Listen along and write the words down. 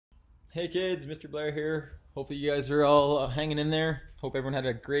Hey kids, Mr. Blair here. Hopefully you guys are all hanging in there. Hope everyone had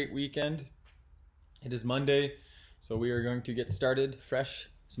a great weekend. It is Monday, so we are going to get started fresh.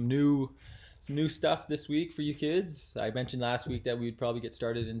 Some new stuff this week for you kids. I mentioned last week that we would probably get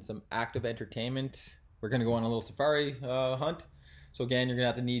started in some active entertainment. We're going to go on a little safari hunt. So again, you're going to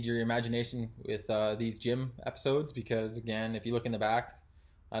have to need your imagination with these gym episodes because again, if you look in the back,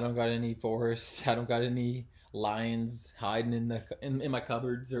 I don't got any forest. I don't got any lions hiding in my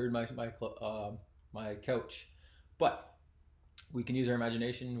cupboards or in my couch. But we can use our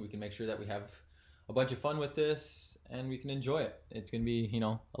imagination. We can make sure that we have a bunch of fun with this and we can enjoy it. It's going to be,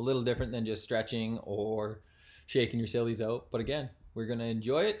 a little different than just stretching or shaking your sillies out. But again, we're going to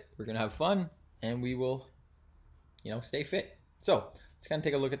enjoy it. We're going to have fun and we will, stay fit. So let's kind of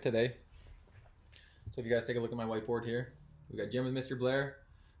take a look at today. So if you guys take a look at my whiteboard here, we got Gym with Mr. Blair.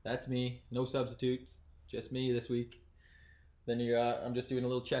 That's me. No substitutes. Just me this week. Then I'm just doing a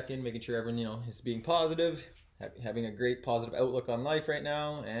little check-in, making sure everyone, is being positive, having a great positive outlook on life right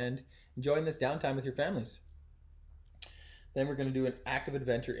now, and enjoying this downtime with your families. Then we're going to do an active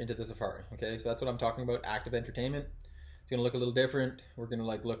adventure into the safari. Okay, so that's what I'm talking about, active entertainment. It's going to look a little different. We're going to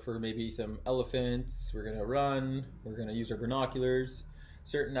look for maybe some elephants. We're going to run. We're going to use our binoculars,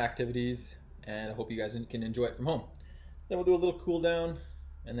 certain activities, and I hope you guys can enjoy it from home. Then we'll do a little cool down,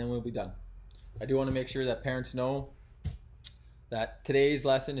 and then we'll be done. I do want to make sure that parents know that today's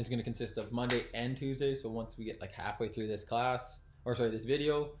lesson is going to consist of Monday and Tuesday. So once we get halfway through this this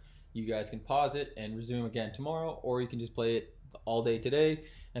video, you guys can pause it and resume again tomorrow, or you can just play it all day today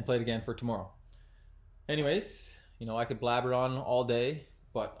and play it again for tomorrow. Anyways, I could blabber on all day,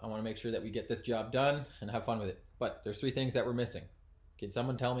 but I want to make sure that we get this job done and have fun with it. But there's 3 things that we're missing. Can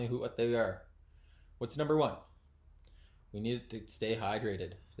someone tell me what they are? What's number 1? We need to stay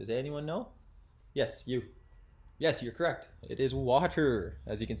hydrated. Does anyone know? Yes, you. Yes, you're correct. It is water.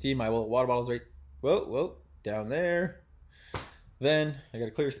 As you can see, my water bottle's right, down there. Then I got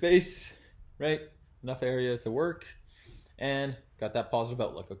a clear space, right? Enough areas to work, and got that positive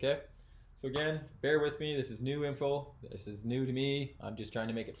outlook, okay? So again, bear with me. This is new info. This is new to me. I'm just trying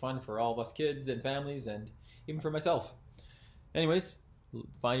to make it fun for all of us kids and families, and even for myself. Anyways,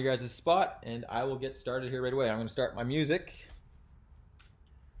 find your guys' spot, and I will get started here right away. I'm going to start my music.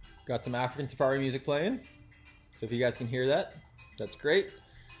 Got some African safari music playing. So if you guys can hear that, that's great.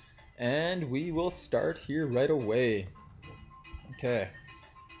 And we will start here right away. Okay.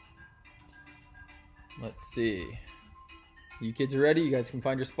 Let's see. You kids are ready? You guys can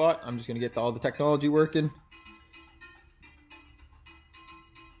find your spot. I'm just going to get all the technology working.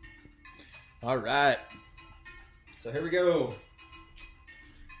 All right. So here we go.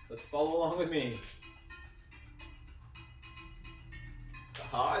 Let's follow along with me.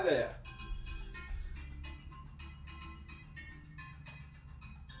 Hi there.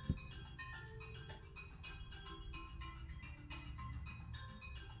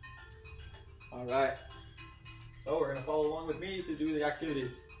 All right. So we're gonna follow along with me to do the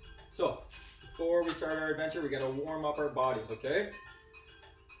activities. So before we start our adventure, we gotta warm up our bodies, okay?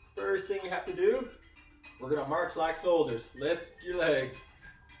 First thing we have to do, we're gonna march like soldiers. Lift your legs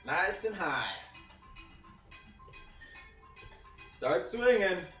nice and high. Start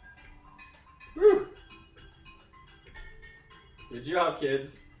swinging. Woo. Good job,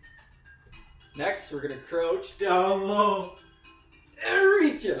 kids. Next, we're gonna crouch down low and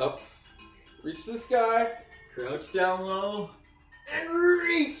reach up. Reach to the sky, crouch down low, and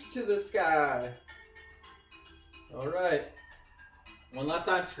reach to the sky. All right. One last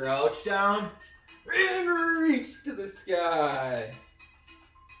time, crouch down and reach to the sky.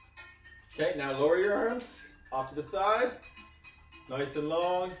 Okay, now lower your arms off to the side. Nice and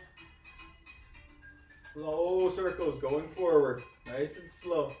long. Slow circles going forward. Nice and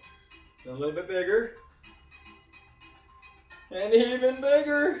slow. And a little bit bigger. And even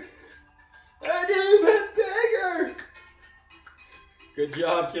bigger. And even bigger. Good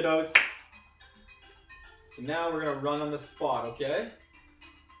job, kiddos. So now we're going to run on the spot, okay?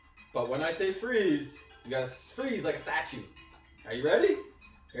 But when I say freeze, you got to freeze like a statue. Are you ready?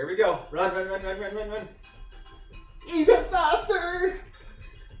 Here we go. Run, run, run, run, run, run, run. Even faster!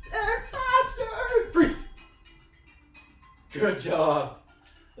 And faster! Freeze! Good job.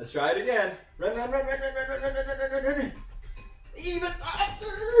 Let's try it again. Run, run, run, run, run, run, run, run, run, run, run, run. Even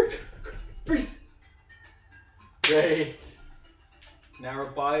faster! Freeze! Great. Now our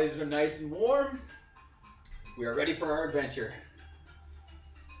bodies are nice and warm. We are ready for our adventure.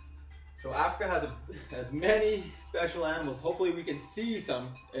 So Africa has many special animals. Hopefully we can see some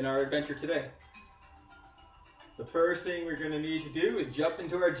in our adventure today. The first thing we're going to need to do is jump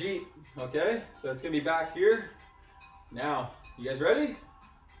into our Jeep, okay? So it's going to be back here. Now, you guys ready?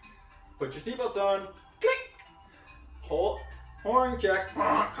 Put your seatbelts on. Click. Hold. Horn check.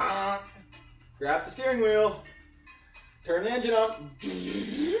 Grab the steering wheel. Turn the engine on.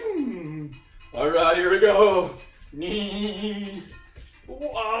 Alright, here we go.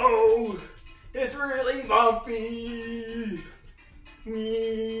 Whoa! It's really bumpy.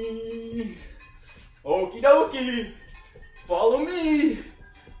 Okie dokie. Follow me.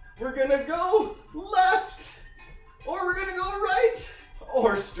 We're gonna go left, or we're gonna go right,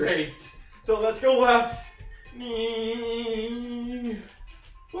 or straight. So let's go left. Woo!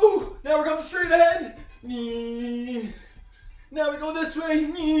 Now we're coming straight ahead. Now we go this way.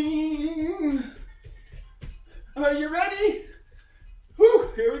 Are you ready?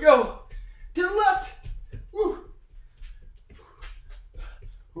 Woo! Here we go. To the left. Woo!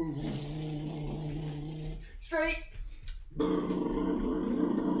 Straight.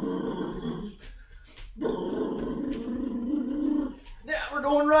 Now we're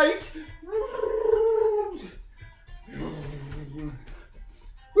going right.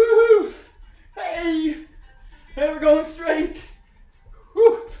 Woohoo! Hey! And we're going straight.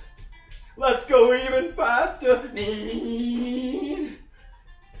 Woo! Let's go even faster.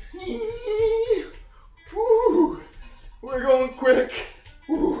 Woo! We're going quick.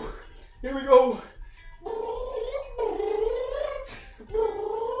 Woo! Here we go.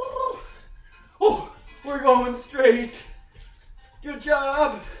 Oh, we're going straight. Good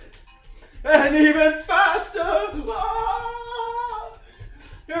job. And even faster. Ah!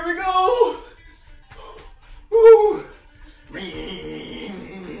 Here we go. Woo!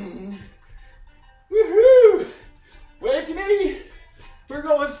 Woohoo! Wave to me. We're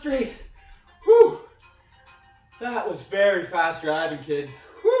going straight. Whew! That was very fast driving, kids.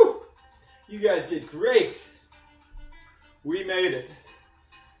 Whew! You guys did great. We made it.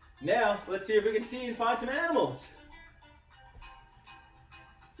 Now, let's see if we can see and find some animals.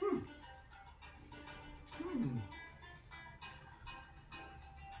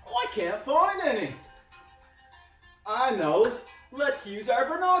 Oh, I can't find any. I know. Let's use our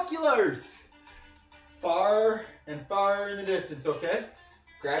binoculars. Far and far in the distance, okay?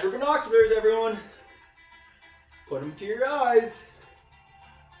 Grab your binoculars, everyone. Put them to your eyes.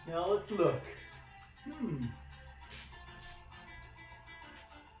 Now let's look.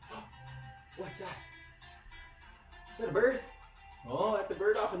 What's that? Is that a bird? Oh, that's a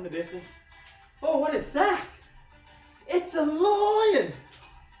bird off in the distance. Oh, what is that? It's a lion!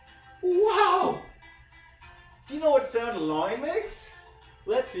 Wow! Do you know what sound a lion makes?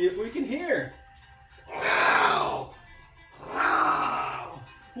 Let's see if we can hear. Wow! Wow!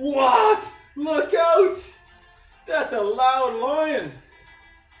 What? Look out! That's a loud lion.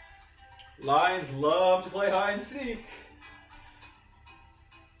 Lions love to play hide and seek.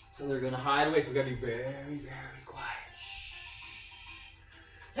 So they're gonna hide away, so we gotta be very, very quiet. Shh.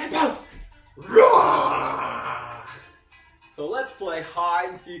 And bounce! Roar! So let's play hide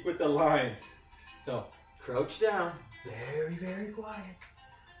and seek with the lions. So crouch down, very, very quiet.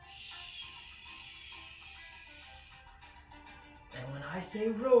 And when I say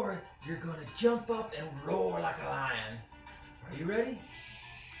roar, you're gonna jump up and roar like a lion. Are you ready?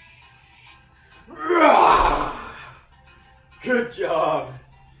 Roar! Good job.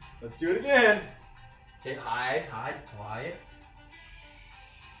 Let's do it again. Okay, hide, quiet.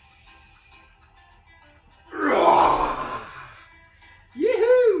 Roar!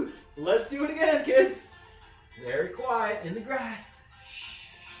 Yoo-hoo! Let's do it again, kids. Very quiet in the grass.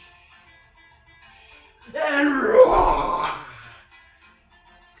 And roar!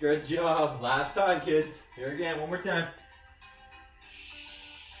 Good job. Last time, kids. Here again, one more time.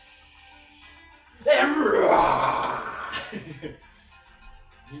 And roar!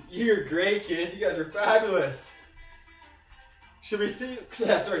 You're great, kids. You guys are fabulous. Should we see?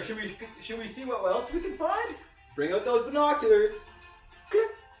 Should we see what else we can find? Bring out those binoculars.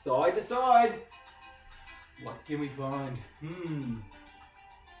 Click, side to side. What can we find?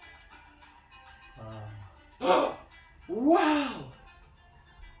 Wow!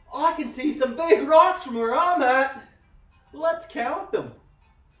 I can see some big rocks from where I'm at. Let's count them.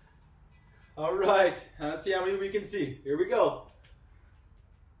 All right, let's see how many we can see. Here we go.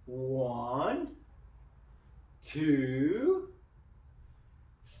 1, 2,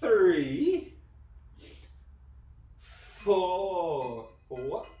 3, 4.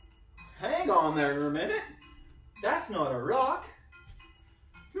 What? Hang on there for a minute. That's not a rock.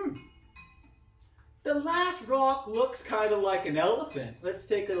 The last rock looks kind of like an elephant. Let's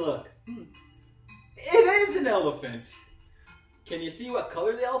take a look. It is an elephant. Can you see what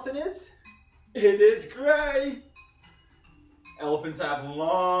color the elephant is? It is gray. Elephants have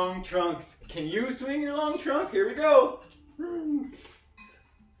long trunks. Can you swing your long trunk? Here we go.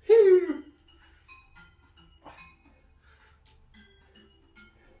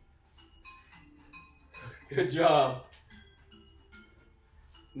 Good job.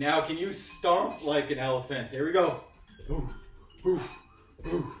 Now can you stomp like an elephant? Here we go. Ooh, ooh,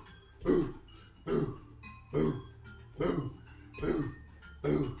 ooh, ooh, ooh, ooh, ooh, ooh,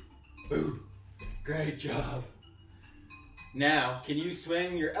 ooh, ooh. Great job. Now, can you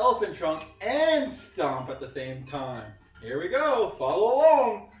swing your elephant trunk and stomp at the same time? Here we go. Follow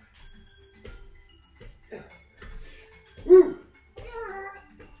along. Woo.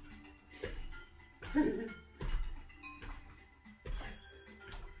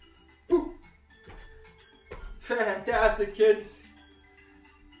 Fantastic, kids.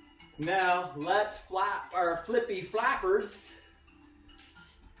 Now, let's flap our flippy flappers.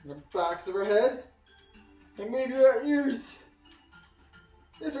 The backs of our head. And maybe our ears.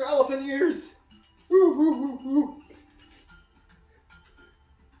 These are elephant ears. Woo, woo, woo, woo.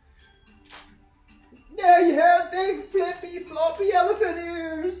 Now you have big flippy floppy elephant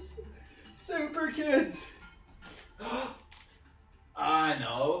ears. Super, kids. I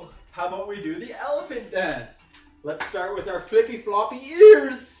know. How about we do the elephant dance? Let's start with our flippy floppy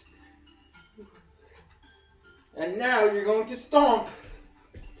ears. And now you're going to stomp.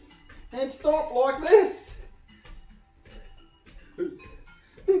 And stomp like this.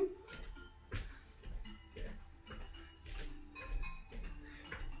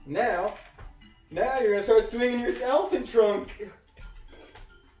 Now you're going to start swinging your elephant trunk.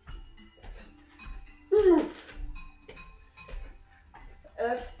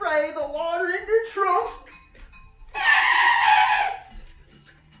 And spray the water in your trunk.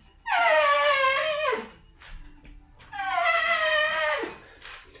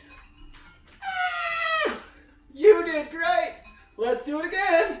 You did great. Let's do it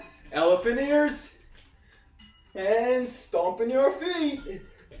again. Elephant ears. And stomping your feet.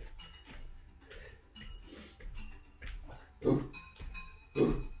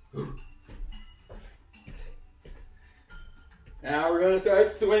 Now we're going to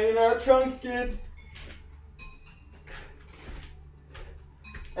start swinging our trunks, kids.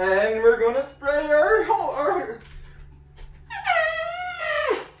 And we're going to spray our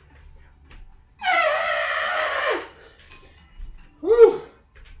Whew.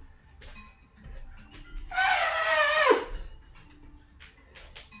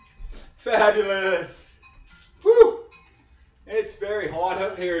 Fabulous. Whew. It's very hot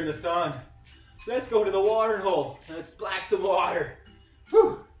out here in the sun. Let's go to the watering hole and let's splash some water.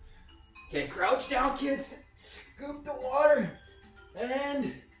 Whew. Okay, crouch down, kids. Scoop the water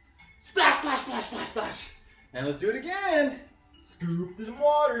and splash, splash, splash, splash, splash. And let's do it again. Scoop the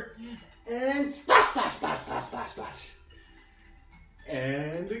water and splash, splash, splash, splash, splash, splash.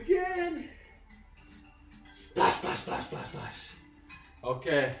 And again. Splash, splash, splash, splash, splash.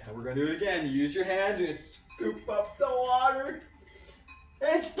 Okay, and we're gonna do it again. Use your hands, you're gonna scoop up the water.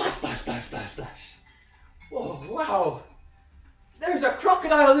 And splash, splash, splash, splash, splash. Oh, wow. There's a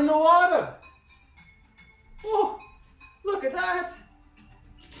crocodile in the water. Oh, look at that.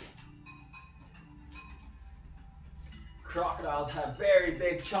 Crocodiles have very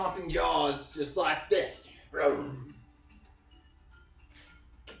big chomping jaws, just like this.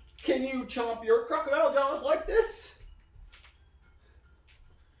 Can you chomp your crocodile jaws like this?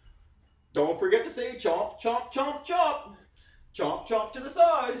 Don't forget to say chomp, chomp, chomp, chomp. Chomp, chomp to the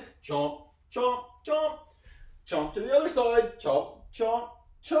side. Chomp, chomp, chomp. Chomp to the other side. Chomp, chomp,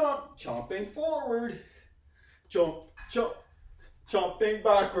 chomp. Chomping forward. Chomp, chomp. Chomping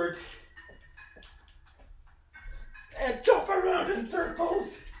backwards. And chomp around in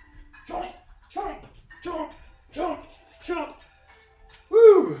circles. Chomp, chomp, chomp, chomp, chomp.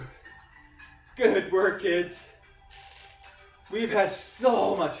 Woo! Good work, kids. We've had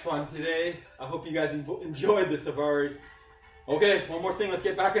so much fun today. I hope you guys enjoyed the safari. Okay, one more thing. Let's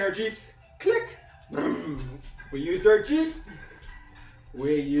get back in our Jeeps. Click. We used our Jeep.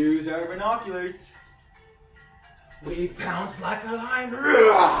 We used our binoculars. We pounced like a lion.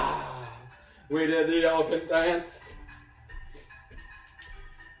 We did the elephant dance.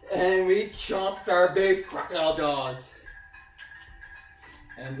 And we chomped our big crocodile jaws.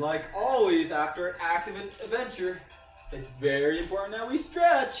 And like always, after an active adventure, it's very important that we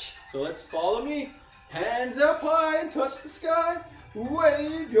stretch. So let's follow me. Hands up high and touch the sky.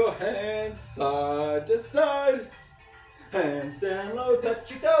 Wave your hands side to side. Hands down low,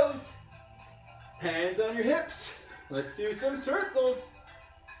 touch your toes. Hands on your hips. Let's do some circles.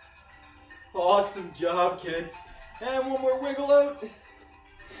 Awesome job, kids. And one more wiggle out.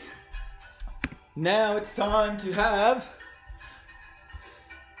 Now it's time to have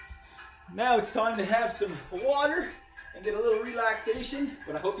some water and get a little relaxation.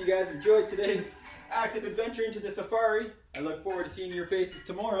 But I hope you guys enjoyed today's active adventure into the safari. I look forward to seeing your faces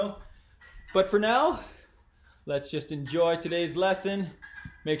tomorrow. But for now, let's just enjoy today's lesson.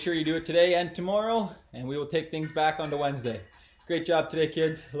 Make sure you do it today and tomorrow, and we will take things back onto Wednesday. Great job today,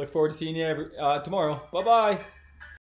 kids. I look forward to seeing you tomorrow. Bye-bye.